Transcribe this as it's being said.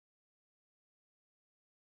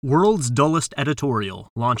World's dullest editorial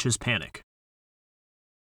launches panic.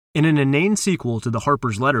 In an inane sequel to the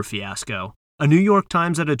Harper's Letter fiasco, a New York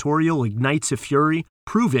Times editorial ignites a fury,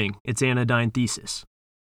 proving its anodyne thesis.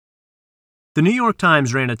 The New York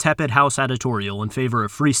Times ran a tepid House editorial in favor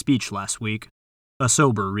of free speech last week. A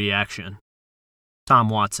sober reaction. Tom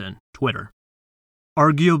Watson, Twitter.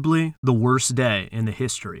 Arguably the worst day in the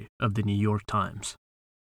history of the New York Times.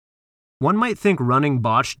 One might think running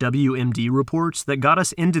botched WMD reports that got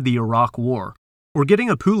us into the Iraq War, or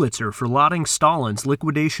getting a Pulitzer for lauding Stalin's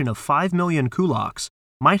liquidation of 5 million kulaks,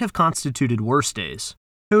 might have constituted worse days.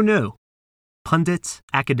 Who knew? Pundits,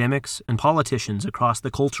 academics, and politicians across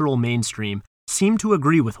the cultural mainstream seem to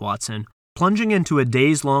agree with Watson, plunging into a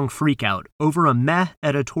days-long freakout over a meh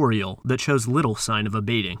editorial that shows little sign of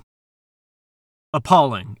abating.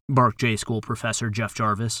 Appalling, barked J-School professor Jeff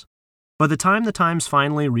Jarvis. By the time the Times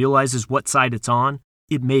finally realizes what side it's on,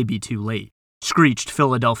 it may be too late, screeched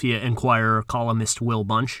Philadelphia Inquirer columnist Will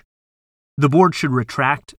Bunch. The board should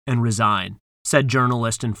retract and resign, said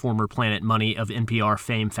journalist and former Planet Money of NPR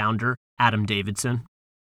fame founder Adam Davidson.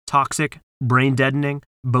 Toxic, brain-deadening,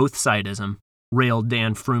 both-sidism, railed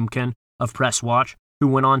Dan Frumkin of Press Watch, who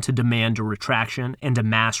went on to demand a retraction and a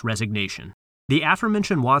mass resignation. The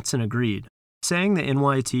aforementioned Watson agreed, saying the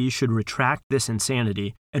NYT should retract this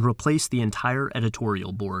insanity and replace the entire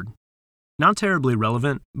editorial board. Not terribly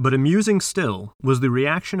relevant, but amusing still, was the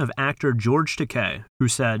reaction of actor George Takei, who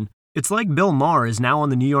said, "It's like Bill Maher is now on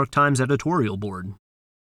the New York Times editorial board."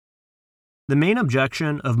 The main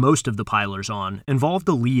objection of most of the pilers on involved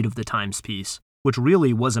the lead of the Times piece, which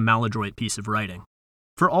really was a maladroit piece of writing.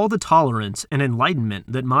 For all the tolerance and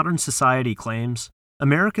enlightenment that modern society claims,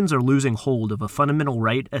 Americans are losing hold of a fundamental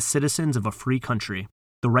right as citizens of a free country,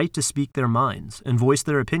 the right to speak their minds and voice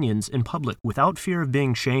their opinions in public without fear of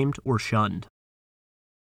being shamed or shunned.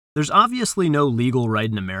 There's obviously no legal right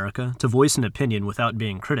in America to voice an opinion without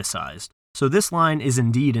being criticized, so this line is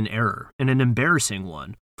indeed an error, and an embarrassing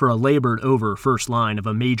one, for a labored-over first line of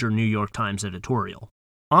a major New York Times editorial.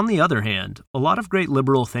 On the other hand, a lot of great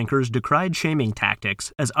liberal thinkers decried shaming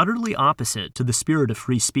tactics as utterly opposite to the spirit of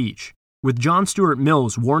free speech, with John Stuart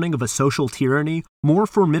Mill's warning of a social tyranny more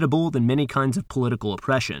formidable than many kinds of political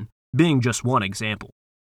oppression, being just one example.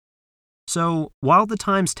 So, while the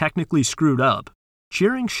Times technically screwed up,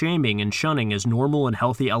 cheering shaming and shunning as normal and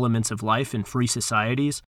healthy elements of life in free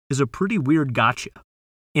societies is a pretty weird gotcha.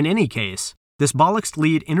 In any case, this bollocksed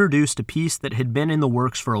lead introduced a piece that had been in the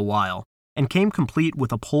works for a while, and came complete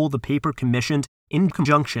with a poll the paper commissioned in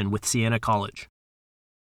conjunction with Siena College.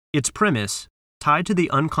 Its premise, tied to the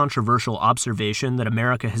uncontroversial observation that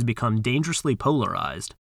America has become dangerously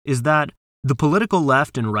polarized, is that the political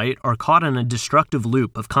left and right are caught in a destructive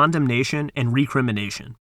loop of condemnation and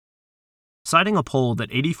recrimination. Citing a poll that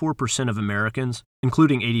 84% of Americans,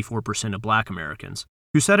 including 84% of Black Americans,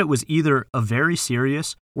 who said it was either a very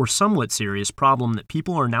serious or somewhat serious problem that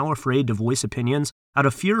people are now afraid to voice opinions out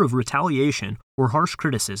of fear of retaliation or harsh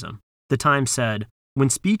criticism, the Times said, when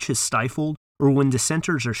speech is stifled or when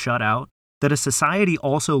dissenters are shut out, that a society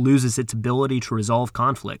also loses its ability to resolve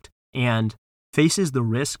conflict and faces the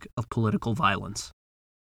risk of political violence.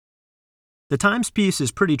 The Times piece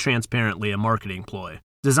is pretty transparently a marketing ploy,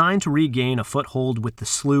 designed to regain a foothold with the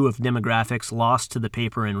slew of demographics lost to the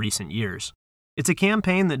paper in recent years. It's a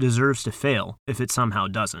campaign that deserves to fail if it somehow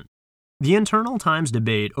doesn't. The internal Times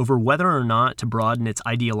debate over whether or not to broaden its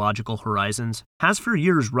ideological horizons has for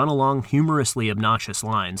years run along humorously obnoxious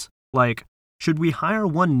lines, like, should we hire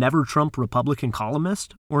one never-Trump Republican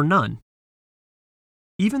columnist or none?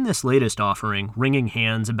 Even this latest offering, wringing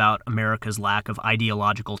hands about America's lack of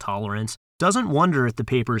ideological tolerance, doesn't wonder at the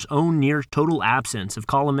paper's own near-total absence of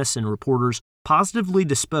columnists and reporters positively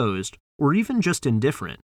disposed, or even just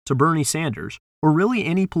indifferent, to Bernie Sanders, or really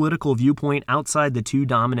any political viewpoint outside the two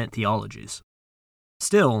dominant theologies.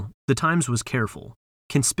 Still, the Times was careful,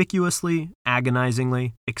 conspicuously,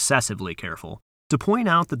 agonizingly, excessively careful, to point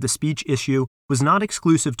out that the speech issue was not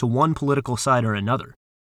exclusive to one political side or another.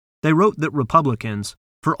 They wrote that Republicans,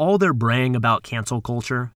 for all their braying about cancel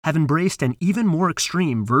culture, have embraced an even more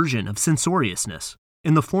extreme version of censoriousness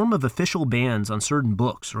in the form of official bans on certain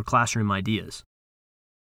books or classroom ideas.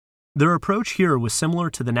 Their approach here was similar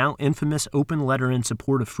to the now infamous open letter in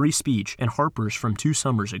support of free speech in Harper's from 2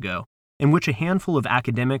 summers ago, in which a handful of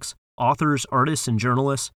academics, authors, artists, and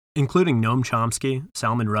journalists, including Noam Chomsky,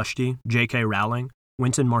 Salman Rushdie, J.K. Rowling,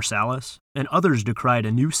 Wynton Marsalis, and others decried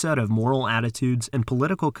a new set of moral attitudes and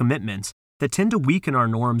political commitments that tend to weaken our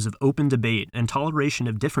norms of open debate and toleration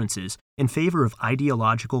of differences in favor of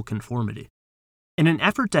ideological conformity. In an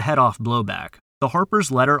effort to head off blowback, the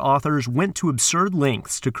Harper's Letter authors went to absurd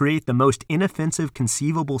lengths to create the most inoffensive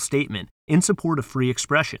conceivable statement in support of free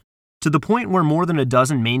expression, to the point where more than a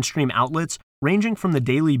dozen mainstream outlets, ranging from the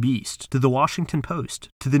Daily Beast to the Washington Post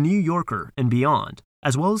to the New Yorker and beyond,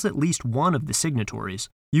 as well as at least one of the signatories,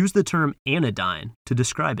 used the term anodyne to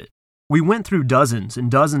describe it. We went through dozens and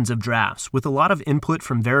dozens of drafts with a lot of input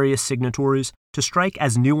from various signatories to strike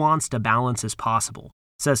as nuanced a balance as possible,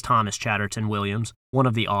 says Thomas Chatterton Williams, one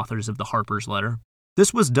of the authors of the Harper's Letter.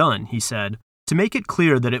 This was done, he said, to make it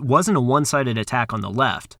clear that it wasn't a one-sided attack on the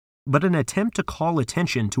left, but an attempt to call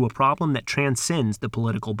attention to a problem that transcends the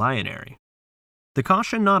political binary. The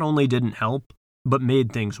caution not only didn't help, but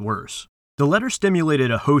made things worse. The letter stimulated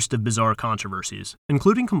a host of bizarre controversies,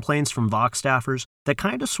 including complaints from Vox staffers that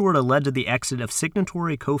kinda sorta led to the exit of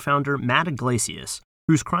signatory co-founder Matt Iglesias,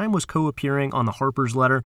 whose crime was co-appearing on the Harper's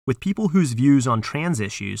Letter with people whose views on trans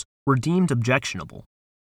issues were deemed objectionable.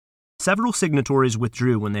 Several signatories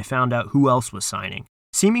withdrew when they found out who else was signing,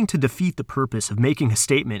 seeming to defeat the purpose of making a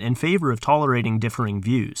statement in favor of tolerating differing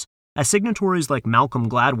views, as signatories like Malcolm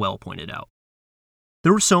Gladwell pointed out.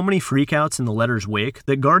 There were so many freakouts in the letter's wake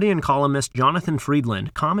that Guardian columnist Jonathan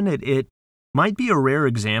Friedland commented it might be a rare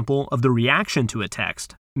example of the reaction to a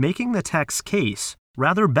text, making the text's case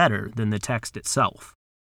rather better than the text itself.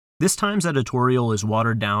 This Times editorial is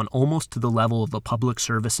watered down almost to the level of a public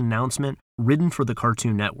service announcement written for the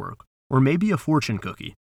Cartoon Network, or maybe a fortune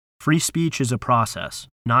cookie. Free speech is a process,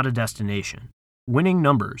 not a destination. Winning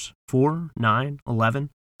numbers 4, 9, 11,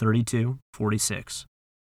 32, 46.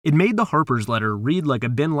 It made the Harper's Letter read like a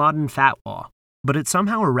bin Laden fatwa, but it's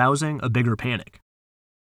somehow arousing a bigger panic.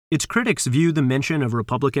 Its critics view the mention of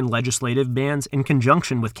Republican legislative bans in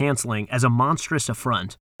conjunction with canceling as a monstrous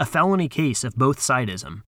affront, a felony case of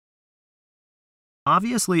both-sidism.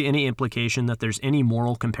 Obviously, any implication that there's any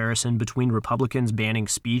moral comparison between Republicans banning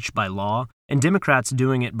speech by law and Democrats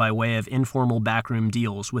doing it by way of informal backroom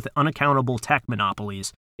deals with unaccountable tech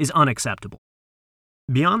monopolies is unacceptable.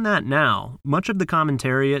 Beyond that now, much of the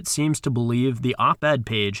commentariat seems to believe the op-ed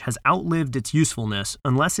page has outlived its usefulness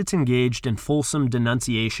unless it's engaged in fulsome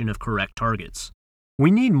denunciation of correct targets.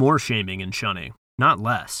 We need more shaming and shunning, not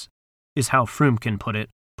less, is how Frumkin put it,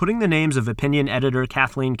 putting the names of opinion editor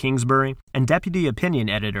Kathleen Kingsbury and deputy opinion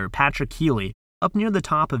editor Patrick Healy up near the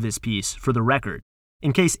top of his piece for the record,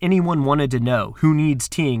 in case anyone wanted to know who needs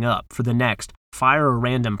teeing up for the next Fire a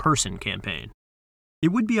Random Person campaign.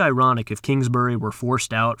 It would be ironic if Kingsbury were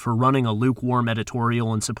forced out for running a lukewarm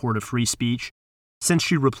editorial in support of free speech, since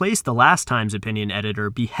she replaced the last Times opinion editor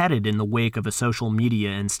beheaded in the wake of a social media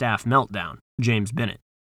and staff meltdown, James Bennett.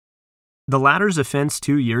 The latter's offense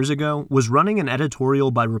 2 years ago was running an editorial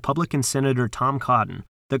by Republican Senator Tom Cotton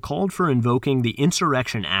that called for invoking the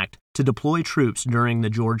Insurrection Act to deploy troops during the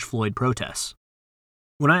George Floyd protests.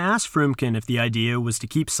 When I asked Frumkin if the idea was to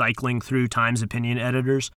keep cycling through Times opinion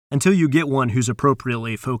editors until you get one who's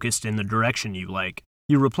appropriately focused in the direction you like,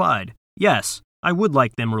 he replied, "Yes, I would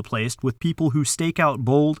like them replaced with people who stake out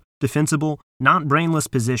bold, defensible, not brainless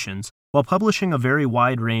positions while publishing a very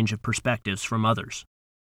wide range of perspectives from others."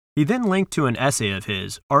 He then linked to an essay of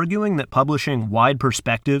his arguing that publishing wide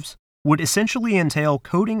perspectives would essentially entail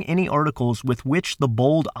coding any articles with which the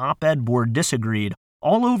bold op-ed board disagreed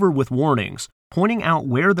all over with warnings, pointing out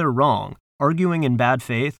where they're wrong, arguing in bad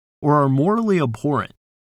faith, or are morally abhorrent.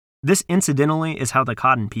 This, incidentally, is how the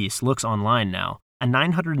Cotton piece looks online now, a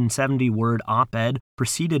 970-word op-ed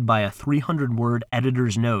preceded by a 300-word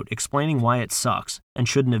editor's note explaining why it sucks and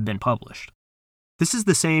shouldn't have been published. This is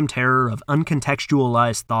the same terror of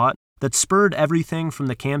uncontextualized thought that spurred everything from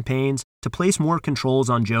the campaigns to place more controls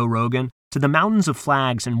on Joe Rogan to the mountains of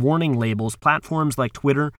flags and warning labels platforms like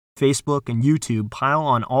Twitter, Facebook, and YouTube pile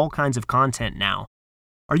on all kinds of content now.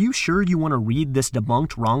 Are you sure you want to read this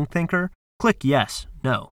debunked wrong thinker? Click yes,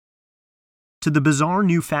 no. To the bizarre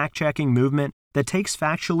new fact-checking movement that takes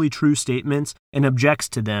factually true statements and objects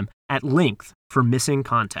to them at length for missing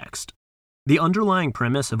context. The underlying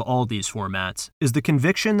premise of all these formats is the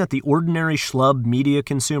conviction that the ordinary schlub media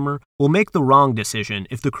consumer will make the wrong decision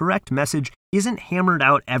if the correct message isn't hammered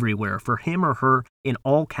out everywhere for him or her in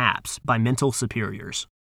all caps by mental superiors.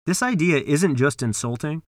 This idea isn't just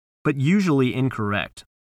insulting, but usually incorrect.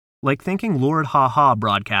 Like thinking Lord Ha-Ha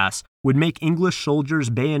broadcasts would make English soldiers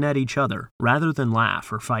bayonet each other rather than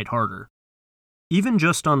laugh or fight harder. Even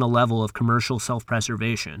just on the level of commercial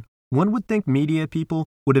self-preservation, one would think media people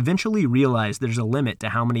would eventually realize there's a limit to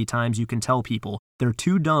how many times you can tell people they're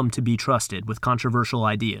too dumb to be trusted with controversial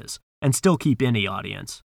ideas and still keep any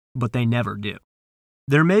audience, but they never do.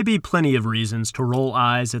 There may be plenty of reasons to roll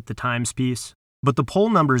eyes at the Times piece, but the poll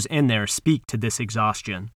numbers in there speak to this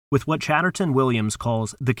exhaustion, with what Chatterton Williams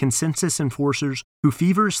calls the consensus enforcers who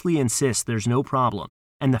feverishly insist there's no problem,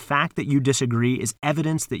 and the fact that you disagree is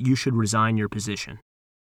evidence that you should resign your position.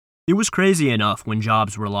 It was crazy enough when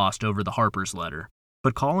jobs were lost over the Harper's letter,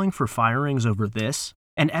 but calling for firings over this,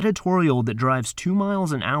 an editorial that drives 2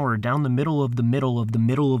 miles an hour down the middle of the middle of the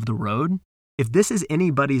middle of the road, if this is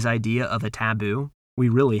anybody's idea of a taboo, we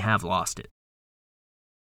really have lost it.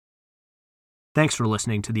 Thanks for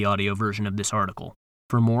listening to the audio version of this article.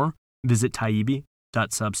 For more, visit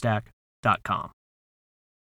taibbi.substack.com.